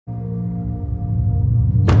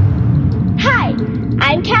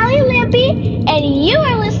I'm Callie Lampy, and you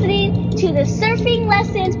are listening to the Surfing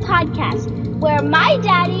Lessons podcast, where my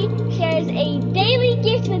daddy shares a daily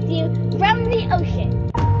gift with you from the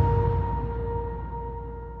ocean.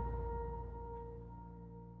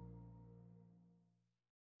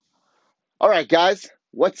 All right, guys,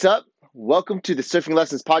 what's up? Welcome to the Surfing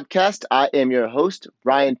Lessons podcast. I am your host,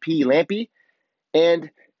 Ryan P. Lampy,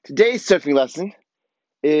 and today's surfing lesson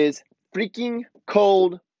is freaking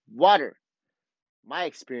cold water. My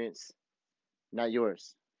experience, not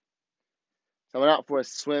yours. So I went out for a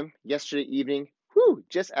swim yesterday evening.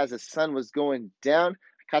 Just as the sun was going down,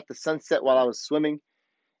 I caught the sunset while I was swimming,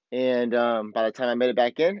 and by the time I made it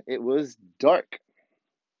back in, it was dark.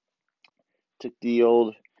 Took the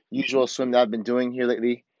old usual swim that I've been doing here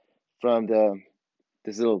lately from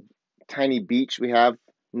this little tiny beach we have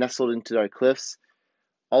nestled into our cliffs,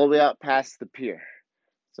 all the way out past the pier.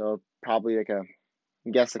 So probably like a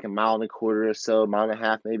mile and a quarter or so, mile and a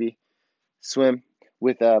half maybe, swim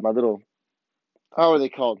with my little, how are they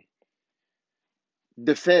called?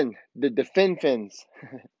 The fin fins,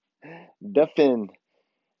 the fin,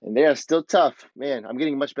 and they are still tough, man. I'm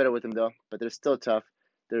getting much better with them though, but they're still tough.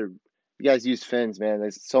 You guys use fins, man.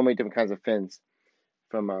 There's so many different kinds of fins,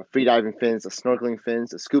 from free diving fins to snorkeling fins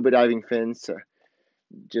to scuba diving fins to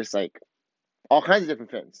just like all kinds of different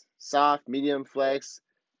fins: soft, medium, flex,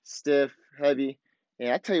 stiff, heavy. And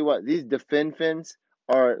I tell you what, these Defend fins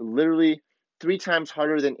are literally 3 times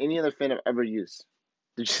harder than any other fin I've ever used.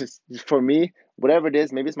 They're just, for me, whatever it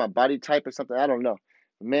is, maybe it's my body type or something, I don't know.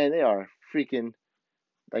 But man, they are freaking,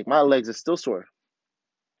 like, my legs are still sore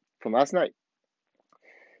from last night.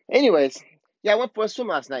 Anyways, yeah, I went for a swim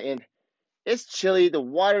last night, and it's chilly. The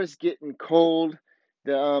water is getting cold.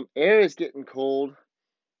 The air is getting cold.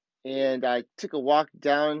 And I took a walk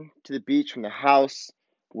down to the beach from the house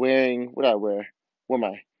wearing, what did I wear? Wore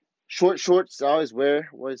my short shorts. I always wear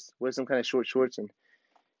some kind of short shorts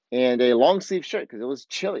and a long sleeve shirt because it was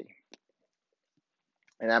chilly.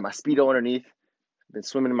 And I had my Speedo underneath. I've been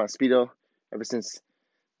swimming in my Speedo ever since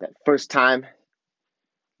that first time.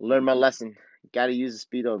 Learned my lesson. Got to use a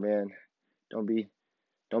Speedo, man. Don't be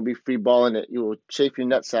free balling it. You will chafe your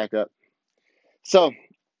nutsack up. So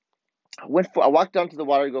I walked down to the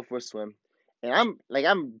water to go for a swim, and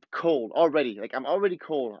I'm cold already. Like, I'm already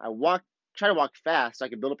cold. Try to walk fast so I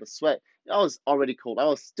could build up a sweat. I was already cold. I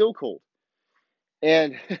was still cold.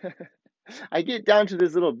 And I get down to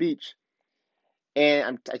this little beach,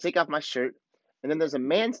 and I take off my shirt, and then there's a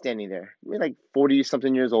man standing there. Maybe like 40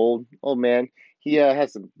 something years old man. He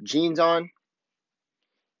has some jeans on,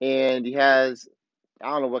 and he has,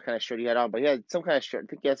 I don't know what kind of shirt he had on, but he had some kind of shirt. I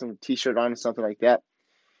think he had some t-shirt on or something like that.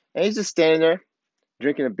 And he's just standing there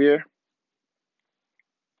drinking a beer.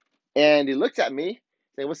 And he looks at me,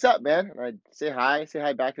 say, "What's up, man?" And I say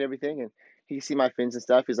hi back and everything. And he can see my fins and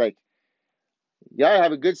stuff. He's like, "Yeah, I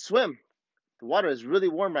have a good swim. The water is really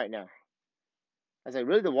warm right now." I was like,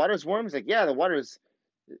 "Really? The water is warm?" He's like, "Yeah, the water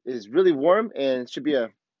is really warm, and it should be a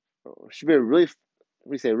really, what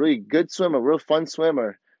do you say, a really good swim, a real fun swim,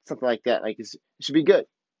 or something like that. Like, it should be good. It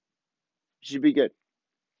should be good."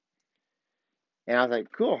 And I was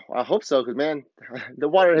like, "Cool. I hope so, because man, the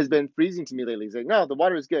water has been freezing to me lately." He's like, "No, the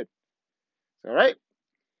water is good." All right.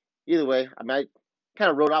 Either way, I might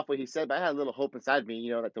kind of wrote off what he said, but I had a little hope inside me,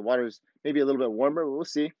 that the water's maybe a little bit warmer. We'll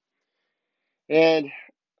see. And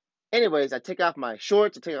anyways, I take off my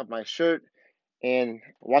shorts, I take off my shirt, and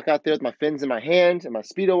walk out there with my fins in my hand and my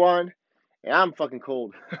Speedo on, and I'm fucking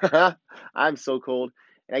cold. I'm so cold.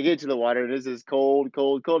 And I get into the water, and this is cold,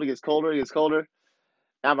 cold, cold. It gets colder, it gets colder.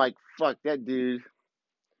 And I'm like, fuck that dude.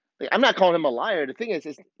 Like, I'm not calling him a liar. The thing is,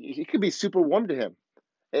 it could be super warm to him.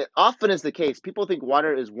 It often is the case. People think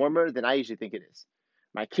water is warmer than I usually think it is.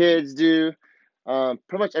 My kids do. Pretty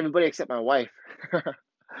much everybody except my wife.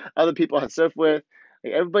 Other people I surf with.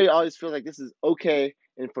 Like, everybody always feels like this is okay.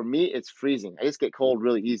 And for me, it's freezing. I just get cold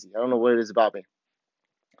really easy. I don't know what it is about me.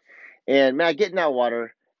 And man, I get in that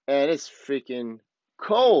water and it's freaking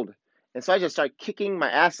cold. And so I just start kicking my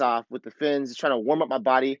ass off with the fins, just trying to warm up my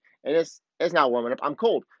body. And it's not warming up. I'm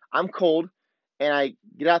cold. I'm cold. And I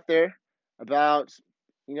get out there about,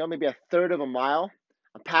 maybe a third of a mile.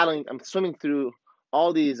 I'm swimming through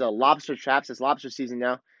all these lobster traps. It's lobster season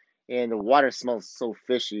now, and the water smells so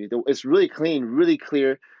fishy. It's really clean, really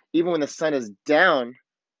clear. Even when the sun is down,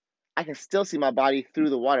 I can still see my body through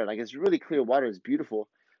the water. Like, it's really clear water. It's beautiful,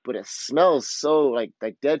 but it smells so like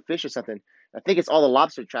dead fish or something. I think it's all the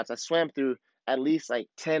lobster traps. I swam through at least like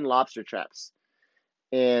 10 lobster traps.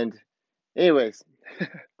 And anyways,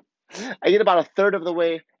 I get about a third of the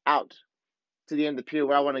way out to the end of the pier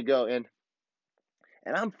where I want to go, and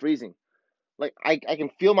I'm freezing. Like, I can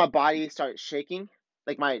feel my body start shaking.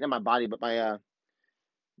 like not my body, but my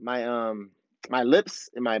my lips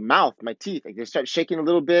and my mouth, my teeth, like they start shaking a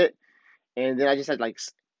little bit, and then I just had like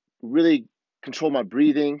really control my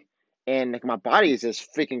breathing, and like my body is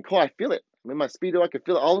just freaking cold. I feel it. I'm in my speedo. I can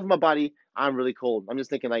feel it all over my body. I'm really cold. I'm just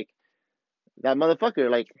thinking like that motherfucker.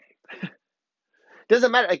 Like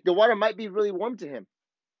doesn't matter. Like the water might be really warm to him.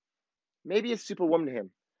 Maybe it's super warm to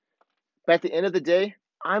him. But at the end of the day,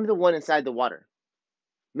 I'm the one inside the water.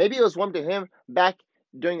 Maybe it was warm to him back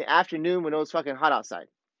during the afternoon when it was fucking hot outside.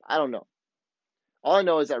 I don't know. All I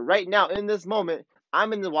know is that right now, in this moment,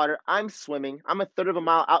 I'm in the water. I'm swimming. I'm a third of a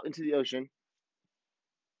mile out into the ocean.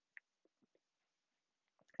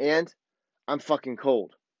 And I'm fucking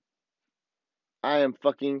cold. I am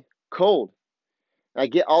fucking cold. I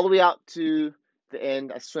get all the way out to the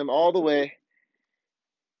end. I swim all the way.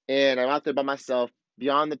 And I'm out there by myself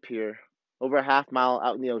beyond the pier, over a half mile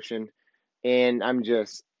out in the ocean. And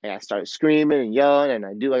I start screaming and yelling, and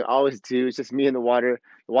I do like I always do. It's just me in the water.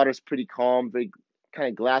 The water's pretty calm, very kind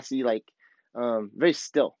of glassy, like very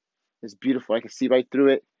still. It's beautiful. I can see right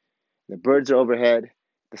through it. The birds are overhead.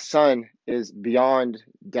 The sun is beyond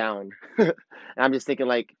down. And I'm just thinking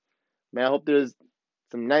like, man, I hope there's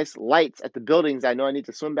some nice lights at the buildings I know I need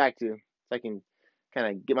to swim back to so I can kind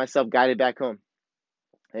of get myself guided back home.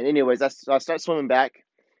 And anyways, so I start swimming back,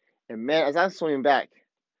 and man, as I'm swimming back,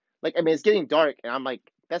 like I mean, it's getting dark, and I'm like,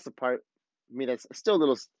 that's the part of me that's still a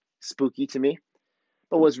little spooky to me.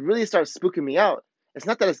 But what's really starts spooking me out, it's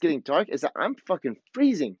not that it's getting dark, it's that I'm fucking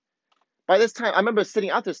freezing. By this time, I remember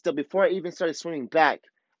sitting out there still before I even started swimming back.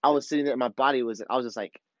 I was sitting there, and I was just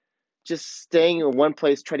like, just staying in one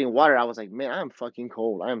place, treading water. I was like, man, I'm fucking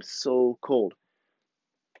cold. I am so cold.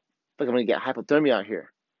 Like I'm gonna get hypothermia out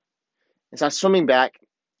here. And so I'm swimming back,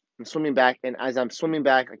 and as I'm swimming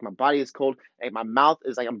back, like my body is cold, like my mouth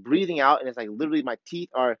is like I'm breathing out, and it's like literally my teeth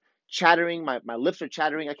are chattering, my lips are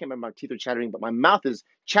chattering. I can't remember my teeth are chattering, but my mouth is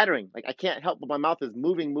chattering. Like I can't help but my mouth is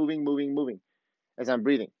moving as I'm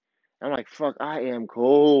breathing. And I'm like, fuck, I am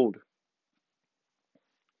cold.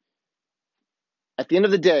 At the end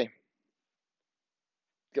of the day,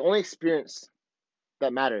 the only experience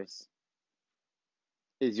that matters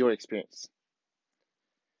is your experience.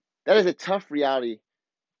 That is a tough reality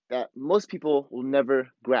that most people will never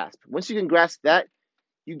grasp. Once you can grasp that,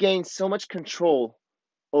 you gain so much control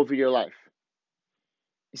over your life.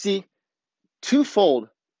 You see, twofold,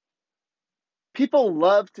 people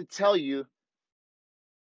love to tell you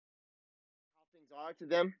how things are to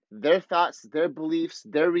them, their thoughts, their beliefs,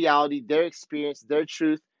 their reality, their experience, their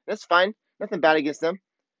truth. That's fine. Nothing bad against them.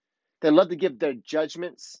 They love to give their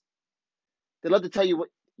judgments. They love to tell you what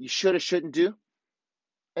you should or shouldn't do.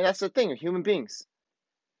 And that's the thing, human beings.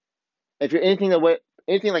 If you're anything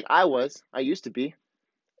like I used to be,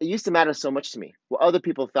 it used to matter so much to me what other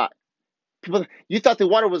people thought. You thought the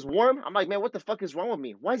water was warm? I'm like, man, what the fuck is wrong with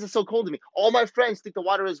me? Why is it so cold to me? All my friends think the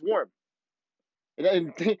water is warm.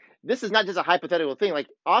 And this is not just a hypothetical thing. Like,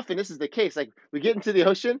 often this is the case. Like, we get into the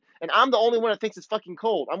ocean, and I'm the only one that thinks it's fucking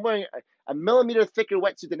cold. I'm wearing a millimeter thicker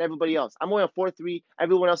wetsuit than everybody else. I'm wearing a 4.3.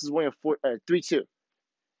 Everyone else is wearing a 3.2.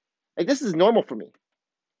 Like, this is normal for me.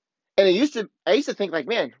 And I used to think, like,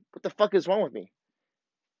 man, what the fuck is wrong with me?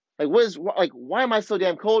 Like, why am I so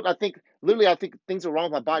damn cold? I think things are wrong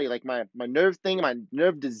with my body, like my nerve thing, my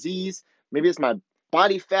nerve disease. Maybe it's my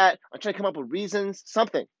body fat. I'm trying to come up with reasons,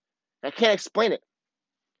 something. I can't explain it.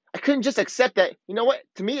 I couldn't just accept that. You know what?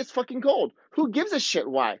 To me, it's fucking cold. Who gives a shit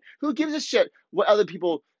why? Who gives a shit what other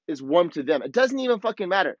people is warm to them? It doesn't even fucking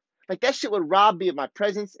matter. Like that shit would rob me of my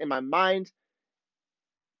presence in my mind,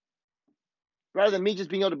 rather than me just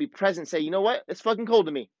being able to be present and say, you know what? It's fucking cold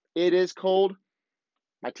to me. It is cold.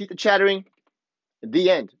 My teeth are chattering. The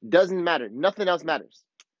end. Doesn't matter. Nothing else matters.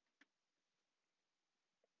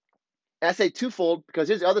 And I say twofold because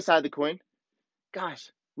here's the other side of the coin.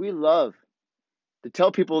 Gosh, we love to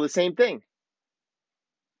tell people the same thing.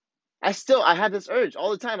 I have this urge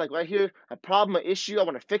all the time. Like when I hear a problem, an issue, I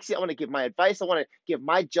want to fix it. I want to give my advice. I want to give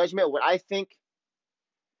my judgment, what I think.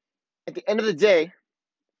 At the end of the day,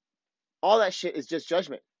 all that shit is just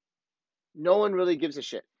judgment. No one really gives a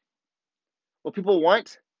shit. What people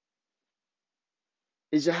want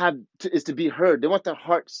is to be heard. They want their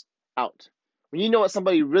hearts out. When you know what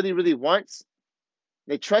somebody really, really wants,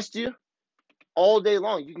 they trust you all day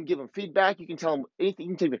long. You can give them feedback. You can tell them anything.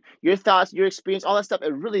 You can tell them your thoughts, your experience, all that stuff.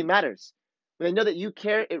 It really matters. When they know that you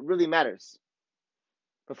care, it really matters.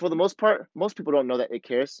 But for the most part, most people don't know that it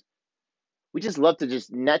cares. We just love to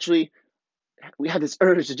just naturally, we have this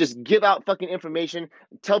urge to just give out fucking information,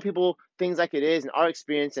 tell people things like it is and our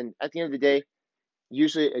experience. And at the end of the day,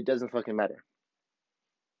 usually it doesn't fucking matter.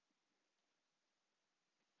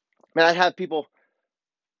 Man, I have people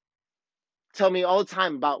tell me all the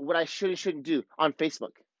time about what I should and shouldn't do on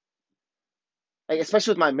Facebook. Like,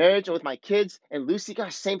 especially with my marriage and with my kids and Lucy,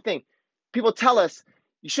 gosh, same thing. People tell us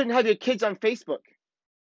you shouldn't have your kids on Facebook.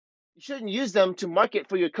 You shouldn't use them to market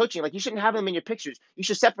for your coaching. Like, you shouldn't have them in your pictures. You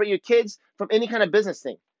should separate your kids from any kind of business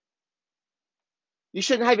thing. You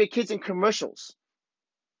shouldn't have your kids in commercials.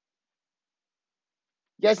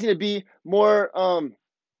 You guys need to be more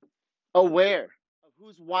aware of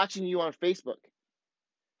who's watching you on Facebook.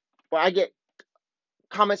 Or I get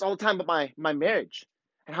comments all the time about my marriage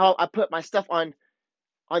and how I put my stuff on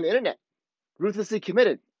the internet, ruthlessly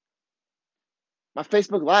committed. My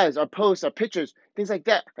Facebook lives, our posts, our pictures, things like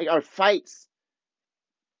that, like our fights.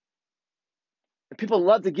 And people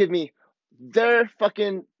love to give me their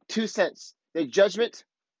fucking 2 cents, their judgment,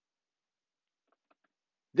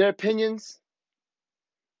 their opinions.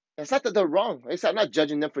 And it's not that they're wrong. I'm not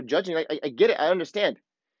judging them for judging. I get it. I understand.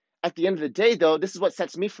 At the end of the day, though, this is what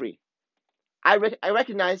sets me free. I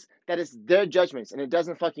recognize that it's their judgments, and it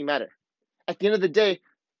doesn't fucking matter. At the end of the day,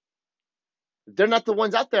 they're not the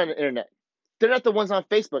ones out there on the internet. They're not the ones on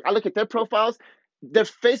Facebook. I look at their profiles. Their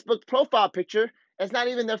Facebook profile picture is not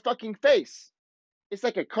even their fucking face. It's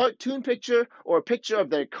like a cartoon picture or a picture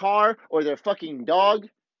of their car or their fucking dog. It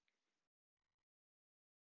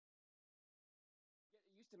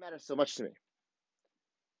used to matter so much to me.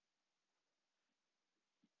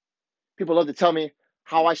 People love to tell me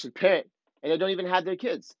how I should parent, and they don't even have their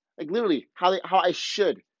kids. Like, literally, how I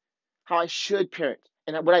should parent,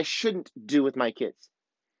 and what I shouldn't do with my kids.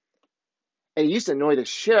 And it used to annoy the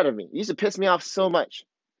shit out of me. It used to piss me off so much.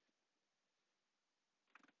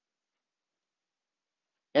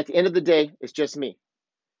 At the end of the day, it's just me.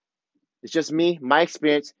 It's just me, my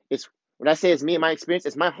experience. When I say it's me and my experience,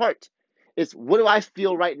 it's my heart. It's what do I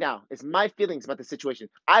feel right now? It's my feelings about the situation.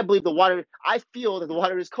 I feel that the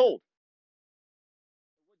water is cold.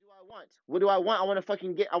 What do I want? What do I want?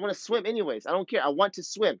 I want to swim anyways. I don't care. I want to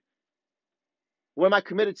swim. What am I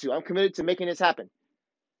committed to? I'm committed to making this happen.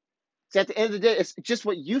 So at the end of the day, it's just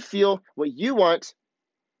what you feel, what you want,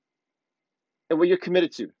 and what you're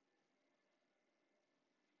committed to.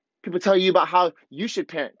 People tell you about how you should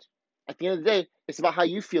parent. At the end of the day, it's about how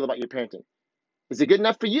you feel about your parenting. Is it good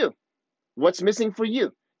enough for you? What's missing for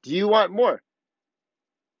you? Do you want more?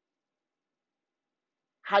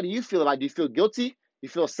 How do you feel about it? Do you feel guilty? Do you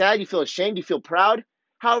feel sad? Do you feel ashamed? Do you feel proud?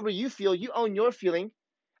 However you feel, you own your feeling,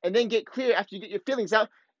 and then get clear after you get your feelings out.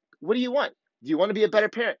 What do you want? Do you want to be a better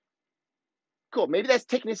parent? Cool. Maybe that's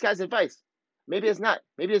taking this guy's advice. Maybe it's not.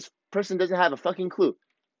 Maybe this person doesn't have a fucking clue.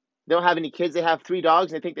 They don't have any kids. They have 3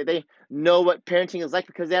 dogs, and they think that they know what parenting is like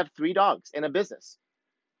because they have 3 dogs and a business.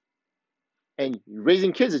 And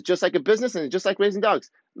raising kids is just like a business, and it's just like raising dogs.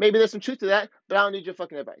 Maybe there's some truth to that, but I don't need your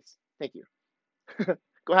fucking advice. Thank you.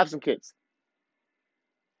 Go have some kids.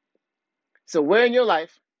 So where in your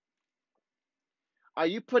life are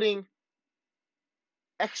you putting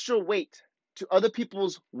extra weight to other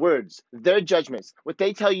people's words, their judgments, what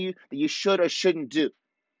they tell you that you should or shouldn't do?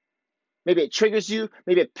 Maybe it triggers you.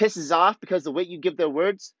 Maybe it pisses off because of the weight you give their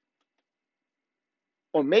words.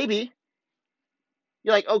 Or maybe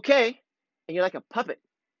you're like, okay, and you're like a puppet.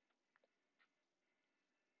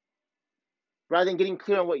 Rather than getting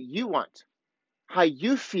clear on what you want, how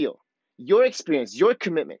you feel, your experience, your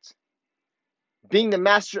commitment, being the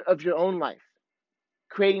master of your own life,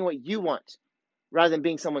 creating what you want, rather than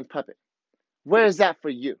being someone's puppet. Where is that for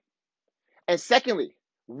you? And secondly,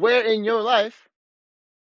 where in your life,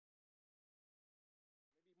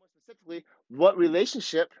 maybe more specifically, what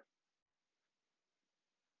relationship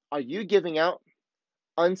are you giving out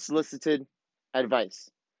unsolicited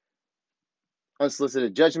advice,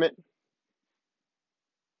 unsolicited judgment,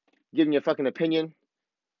 giving your fucking opinion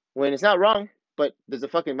when it's not wrong, but does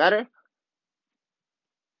it fucking matter?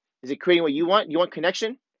 Is it creating what you want? You want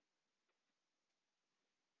connection?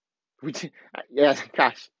 Yeah,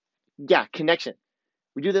 gosh. Yeah, connection.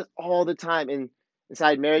 We do this all the time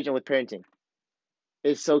inside marriage and with parenting.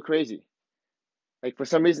 It's so crazy. Like, for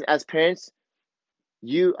some reason, as parents,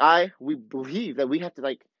 we believe that we have to,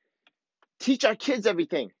 like, teach our kids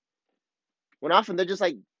everything. When often they're just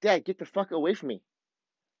like, Dad, get the fuck away from me.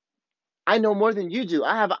 I know more than you do.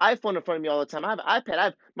 I have an iPhone in front of me all the time. I have an iPad. I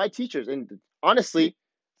have my teachers. And honestly,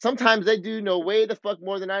 sometimes they do know way the fuck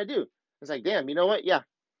more than I do. It's like, damn, you know what? Yeah,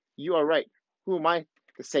 you are right. Who am I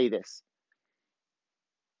to say this?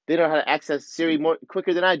 They know how to access Siri more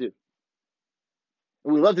quicker than I do.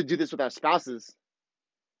 And we love to do this with our spouses.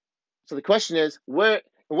 So the question is, in what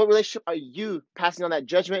relationship are you passing on that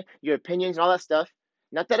judgment, your opinions, and all that stuff?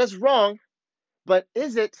 Not that it's wrong, but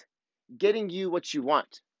is it getting you what you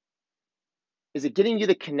want? Is it getting you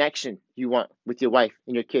the connection you want with your wife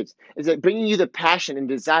and your kids? Is it bringing you the passion and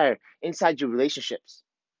desire inside your relationships?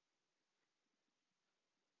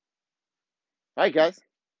 All right, guys.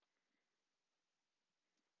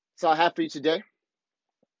 That's all I have for you today. If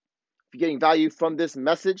you're getting value from this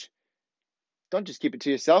message, don't just keep it to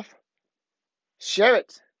yourself. Share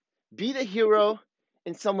it. Be the hero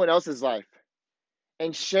in someone else's life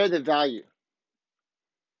and share the value.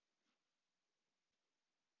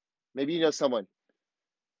 Maybe you know someone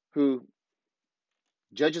who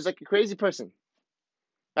judges like a crazy person.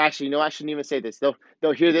 Actually, no, I shouldn't even say this.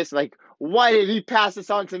 They'll hear this like, why did he pass this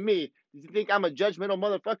on to me? Do you think I'm a judgmental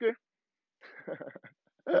motherfucker?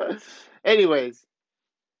 Anyways,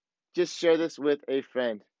 just share this with a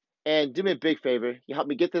friend. And do me a big favor. You help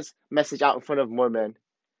me get this message out in front of more men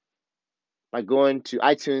by going to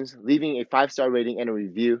iTunes, leaving a 5-star rating and a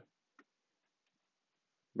review.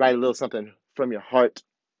 Write a little something from your heart.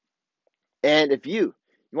 And if you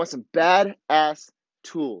want some badass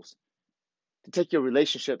tools to take your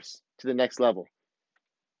relationships to the next level,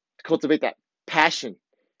 to cultivate that passion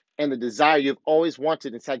and the desire you've always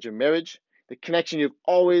wanted inside your marriage, the connection you've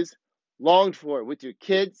always longed for with your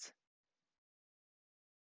kids,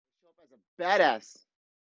 show up as a badass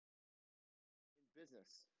in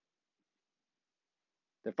business,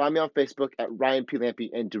 then find me on Facebook at Ryan P. Lampy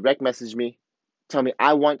and direct message me. Tell me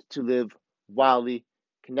I want to live wildly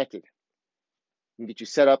connected and get you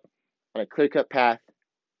set up on a clear-cut path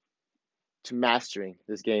to mastering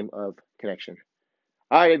this game of connection.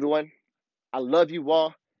 All right, everyone. I love you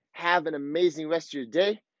all. Have an amazing rest of your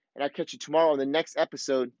day, and I'll catch you tomorrow on the next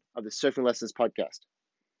episode of the Surfing Lessons podcast.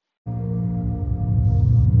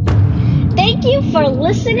 Thank you for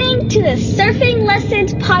listening to the Surfing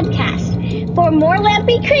Lessons podcast. For more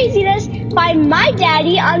Lampy craziness, find my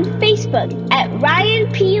daddy on Facebook at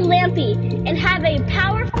Ryan P. Lampy and have a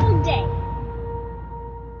powerful